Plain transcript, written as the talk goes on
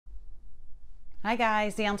Hi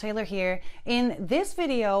guys, Dale Taylor here. In this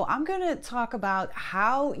video, I'm going to talk about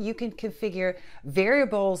how you can configure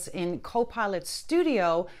variables in Copilot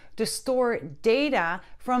Studio to store data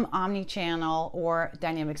from Omnichannel or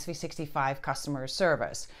Dynamics 365 Customer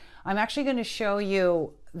Service. I'm actually going to show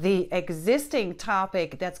you the existing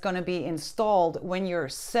topic that's going to be installed when you're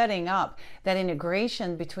setting up that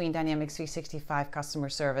integration between Dynamics 365 Customer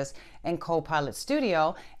Service and Copilot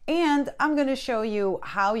Studio. And I'm going to show you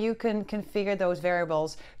how you can configure those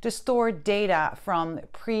variables to store data from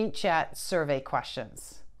pre-chat survey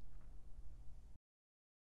questions.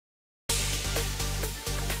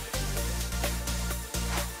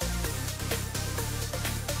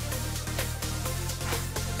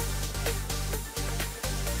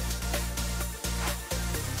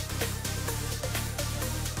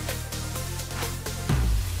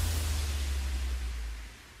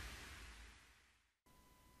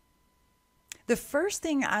 The first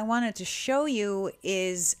thing I wanted to show you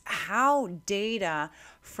is how data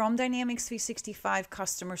from Dynamics 365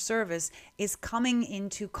 Customer Service is coming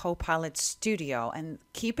into Copilot Studio. And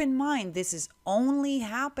keep in mind, this is only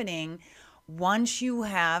happening once you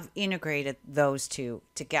have integrated those two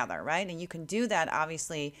together, right? And you can do that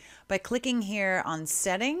obviously by clicking here on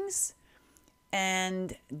Settings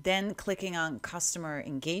and then clicking on Customer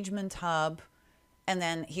Engagement Hub. And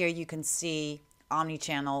then here you can see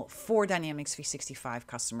Omnichannel for Dynamics 365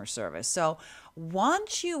 Customer Service. So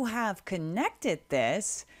once you have connected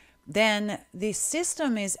this, then the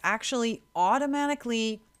system is actually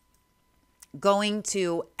automatically going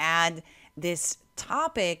to add this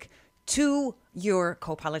topic to your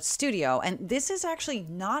Copilot Studio. And this is actually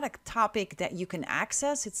not a topic that you can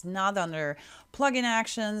access. It's not under plugin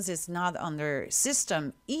actions. It's not under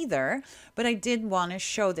system either, but I did want to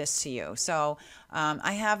show this to you. So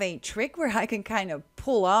I have a trick where I can kind of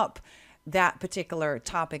pull up that particular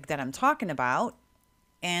topic that I'm talking about.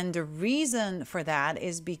 And the reason for that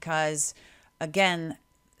is because, again,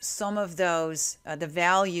 some of those, the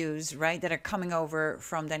values, right, that are coming over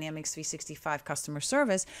from Dynamics 365 Customer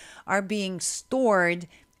Service are being stored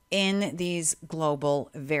in these global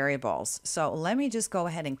variables. So let me just go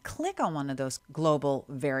ahead and click on one of those global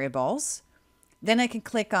variables. Then I can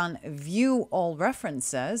click on View All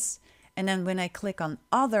References. And then when I click on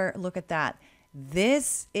Other, look at that.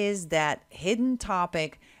 This is that hidden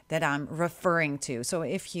topic that I'm referring to. So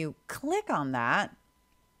if you click on that,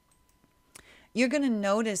 you're going to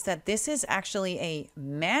notice that this is actually a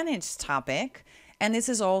managed topic, and this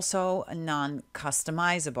is also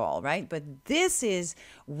non-customizable, right? But this is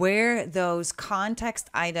where those context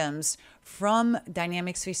items from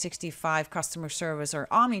Dynamics 365 Customer Service or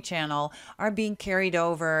Omnichannel are being carried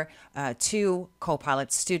over to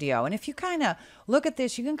Copilot Studio. And if you kind of look at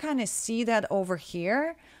this, you can kind of see that over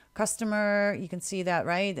here. Customer, you can see that,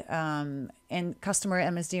 right? And customer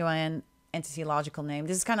MSDON entity logical name.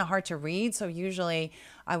 This is kind of hard to read, so usually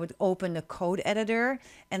I would open the code editor,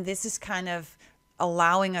 and this is kind of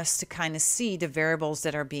allowing us to kind of see the variables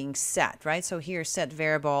that are being set, right? So here, set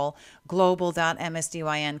variable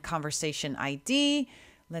global.msdyn conversation ID.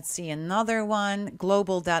 Let's see another one,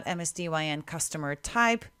 global.msdyn customer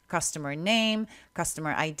type, customer name,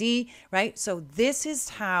 customer ID, right? So this is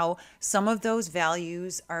how some of those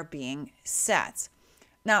values are being set.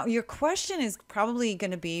 Now, your question is probably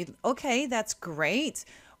going to be, okay, that's great.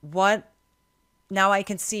 Now I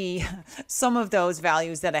can see some of those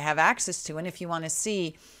values that I have access to. And if you want to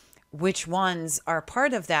see which ones are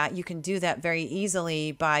part of that, you can do that very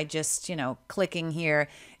easily by just, clicking here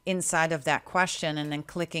inside of that question and then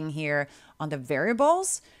clicking here on the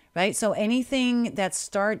variables, right? So anything that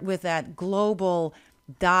start with that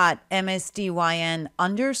global.msdyn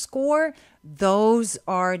underscore, those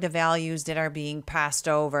are the values that are being passed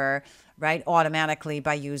over, right, automatically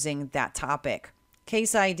by using that topic.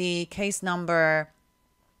 Case ID, case number,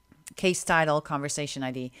 case title, conversation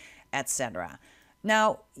ID, etc.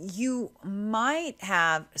 Now, you might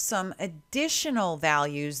have some additional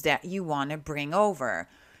values that you want to bring over.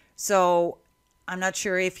 So I'm not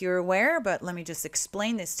sure if you're aware, but let me just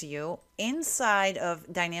explain this to you. Inside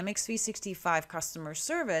of Dynamics 365 Customer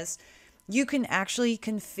Service, you can actually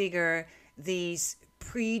configure these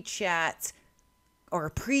pre-chat or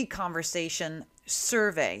pre-conversation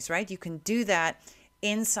surveys, right? You can do that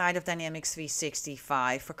inside of Dynamics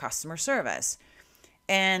 365 for customer service.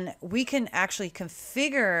 And we can actually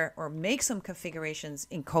configure or make some configurations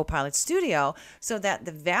in Copilot Studio so that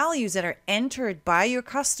the values that are entered by your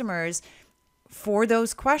customers for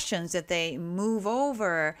those questions that they move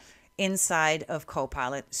over inside of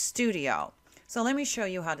Copilot Studio. So let me show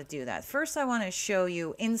you how to do that. First, I want to show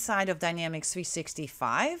you inside of Dynamics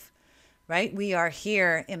 365, right? We are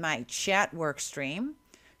here in my chat work stream.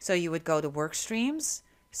 So you would go to work streams,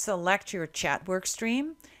 select your chat work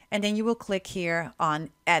stream, and then you will click here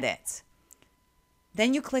on edit.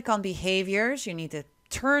 Then you click on behaviors. You need to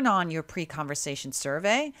turn on your pre-conversation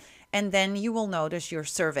survey, and then you will notice your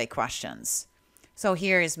survey questions. So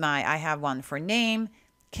here is I have one for name,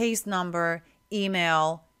 case number,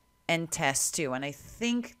 email, and test 2. And I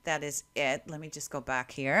think that is it. Let me just go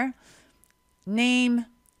back here. Name,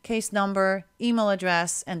 case number, email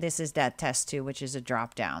address, and this is that test 2, which is a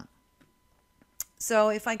drop down. So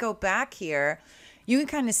if I go back here, you can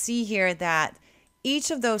kind of see here that each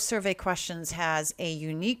of those survey questions has a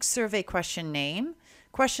unique survey question name,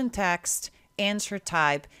 question text, answer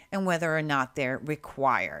type, and whether or not they're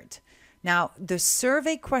required. Now, the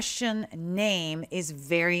survey question name is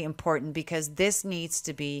very important because this needs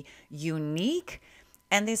to be unique.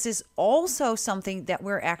 And this is also something that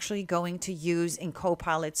we're actually going to use in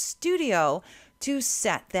Copilot Studio to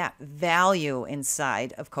set that value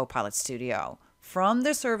inside of Copilot Studio from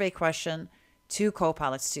the survey question to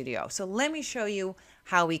Copilot Studio. So let me show you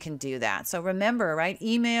how we can do that. So remember, right?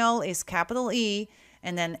 Email is capital E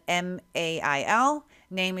and then M-A-I-L.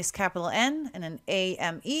 Name is capital N and then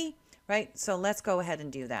A-M-E, right? So let's go ahead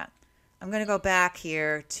and do that. I'm going to go back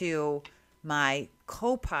here to my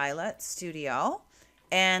Copilot Studio,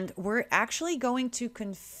 and we're actually going to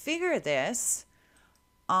configure this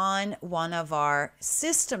on one of our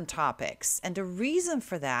system topics. And the reason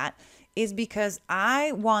for that is because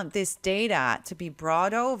I want this data to be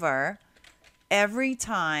brought over every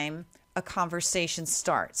time a conversation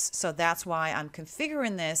starts. So that's why I'm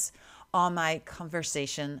configuring this on my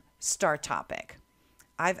conversation start topic.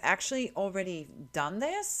 I've actually already done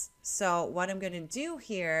this. So what I'm going to do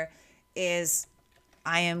here is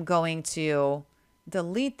I am going to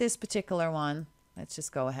delete this particular one. Let's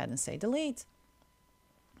just go ahead and say delete.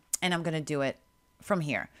 And I'm going to do it from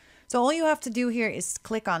here. So all you have to do here is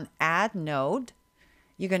click on add node.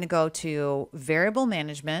 You're going to go to variable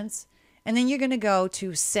management, and then you're going to go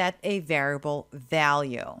to set a variable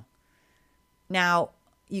value. Now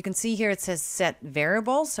you can see here it says set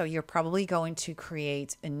variable. So you're probably going to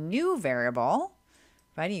create a new variable,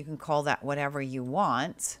 right? You can call that whatever you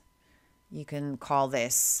want. You can call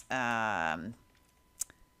this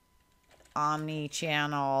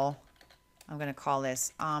omni-channel. I'm going to call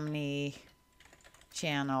this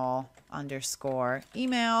omni-channel underscore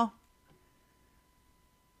email.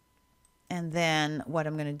 And then what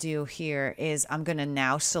I'm going to do here is I'm going to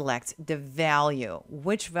now select the value.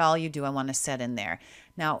 Which value do I want to set in there?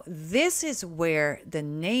 Now, this is where the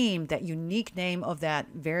name, that unique name of that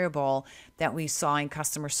variable that we saw in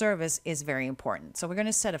customer service is very important. So we're going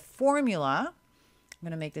to set a formula. I'm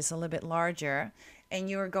going to make this a little bit larger. And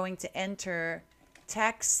you're going to enter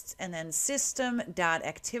text and then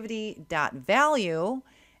system.activity.value.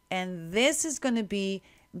 And this is going to be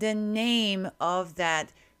the name of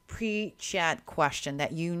that pre-chat question,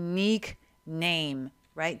 that unique name,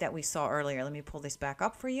 right, that we saw earlier. Let me pull this back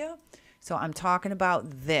up for you. So I'm talking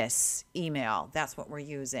about this email. That's what we're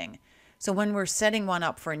using. So when we're setting one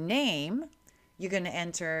up for name, you're going to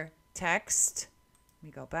enter text. Let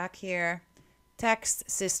me go back here.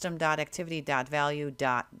 Text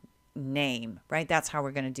system.activity.value.name, right? That's how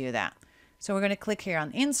we're going to do that. So we're going to click here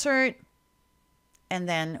on insert, and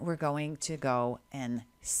then we're going to go and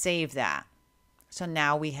save that. So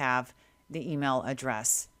now we have the email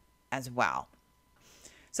address as well.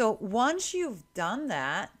 So once you've done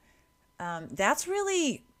that, that's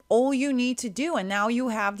really all you need to do. And now you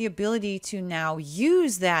have the ability to now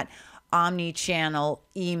use that omni-channel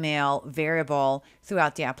email variable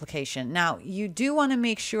throughout the application. Now, you do want to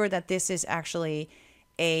make sure that this is actually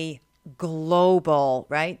a global,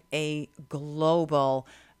 right? A global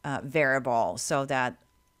variable, so that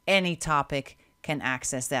any topic can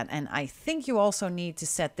access that. And I think you also need to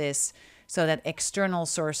set this so that external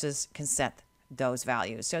sources can set those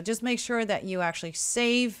values. So just make sure that you actually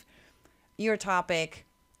save your topic,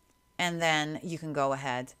 and then you can go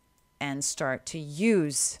ahead and start to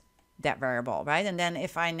use that variable, right? And then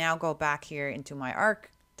if I now go back here into my ARC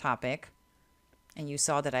topic, and you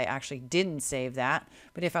saw that I actually didn't save that,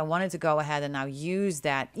 but if I wanted to go ahead and now use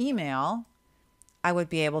that email, I would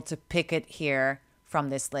be able to pick it here from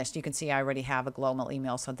this list. You can see I already have a global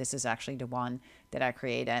email, so this is actually the one that I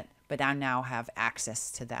created, but I now have access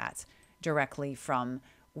to that directly from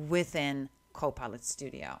within Copilot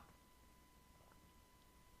Studio.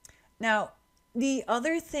 Now, the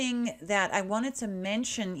other thing that I wanted to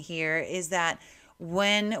mention here is that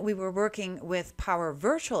when we were working with Power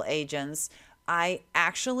Virtual Agents, I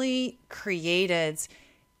actually created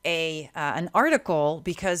an article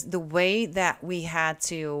because the way that we had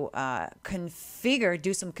to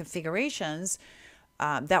do some configurations,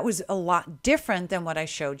 that was a lot different than what I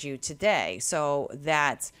showed you today. So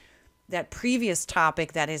that previous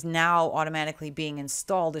topic that is now automatically being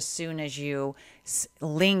installed as soon as you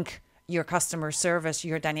link your customer service,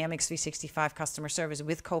 your Dynamics 365 customer service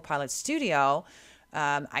with Copilot Studio,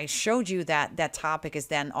 I showed you that that topic is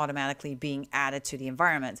then automatically being added to the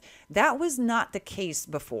environment. That was not the case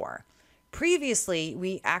before. Previously,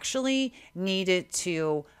 we actually needed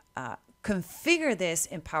to configure this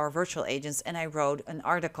in Power Virtual Agents, and I wrote an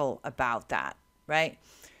article about that, right?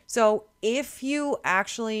 So if you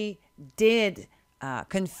actually did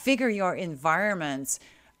configure your environments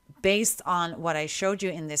based on what I showed you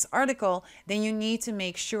in this article, then you need to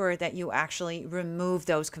make sure that you actually remove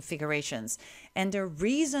those configurations. And the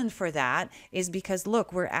reason for that is because,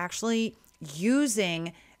 look, we're actually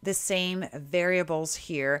using the same variables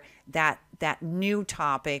here that that new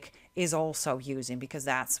topic is also using, because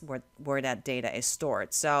that's where that data is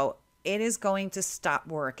stored. So it is going to stop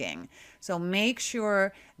working. So make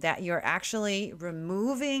sure that you're actually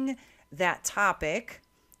removing that topic.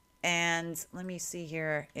 And let me see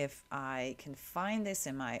here if I can find this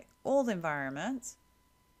in my old environment.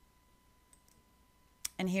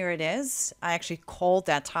 And here it is. I actually called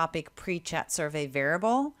that topic pre-chat survey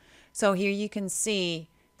variable. So here you can see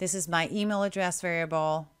this is my email address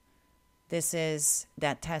variable. This is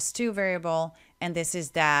that test2 variable. And this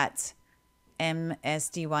is that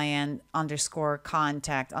msdyn underscore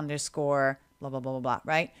contact underscore blah, blah, blah, blah, blah,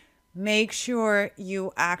 right? Make sure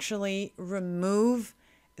you actually remove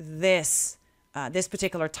this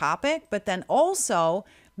particular topic, but then also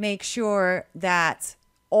make sure that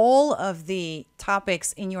all of the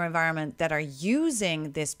topics in your environment that are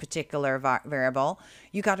using this particular variable,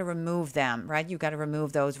 you got to remove them, right? You got to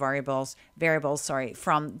remove those variables,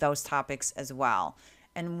 from those topics as well.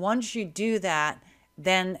 And once you do that,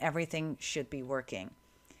 then everything should be working.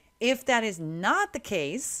 If that is not the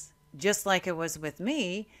case, just like it was with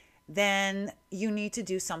me, then you need to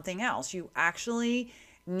do something else. You actually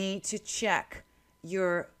need to check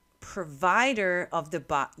your provider of the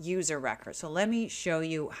bot user record. So let me show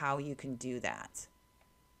you how you can do that.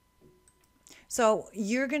 So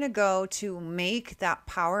you're going to go to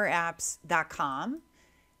make.powerapps.com,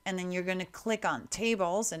 and then you're going to click on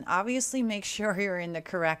tables, and obviously make sure you're in the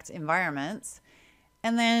correct environment.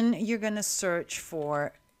 And then you're going to search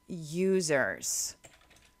for users.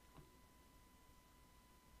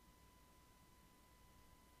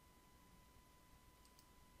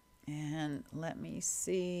 And let me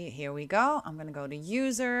see, here we go. I'm going to go to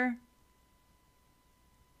user.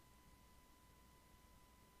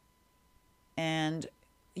 And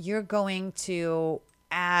you're going to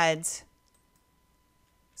add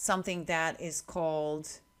something that is called,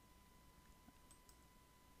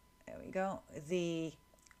 there we go, the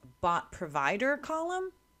bot provider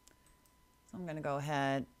column. So I'm going to go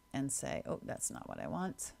ahead and say, oh, that's not what I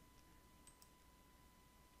want.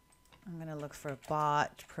 I'm going to look for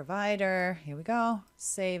bot provider. Here we go.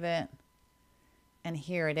 Save it. And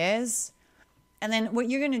here it is. And then what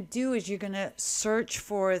you're going to do is you're going to search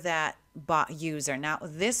for that bot user. Now,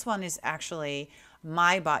 this one is actually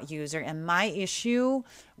my bot user. And my issue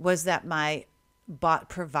was that my bot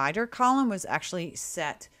provider column was actually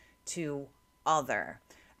set to other.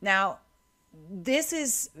 Now, this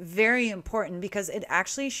is very important because it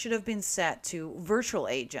actually should have been set to virtual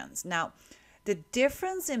agents. Now, the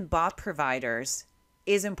difference in bot providers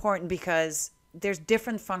is important because there's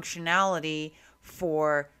different functionality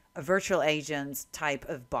for a virtual agent type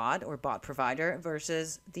of bot or bot provider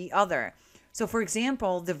versus the other. So for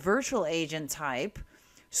example, the virtual agent type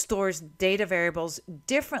stores data variables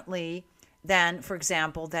differently than, for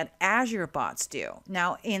example, that Azure bots do.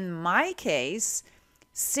 Now, in my case,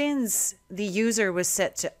 since the user was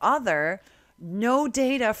set to other, no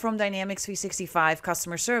data from Dynamics 365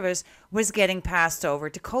 Customer Service was getting passed over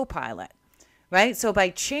to Copilot, right? So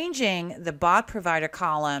by changing the bot provider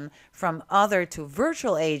column from other to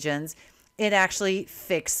virtual agents, it actually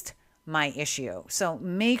fixed my issue. So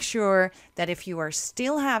make sure that if you are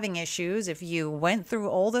still having issues, if you went through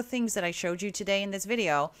all the things that I showed you today in this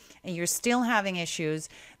video and you're still having issues,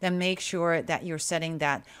 then make sure that you're setting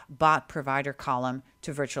that bot provider column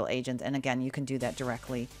to virtual agent. And again, you can do that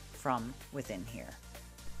directly from within here.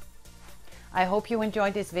 I hope you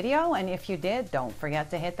enjoyed this video, and if you did, don't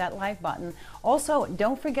forget to hit that like button. Also,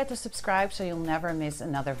 don't forget to subscribe so you'll never miss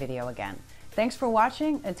another video again. Thanks for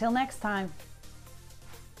watching. Until next time.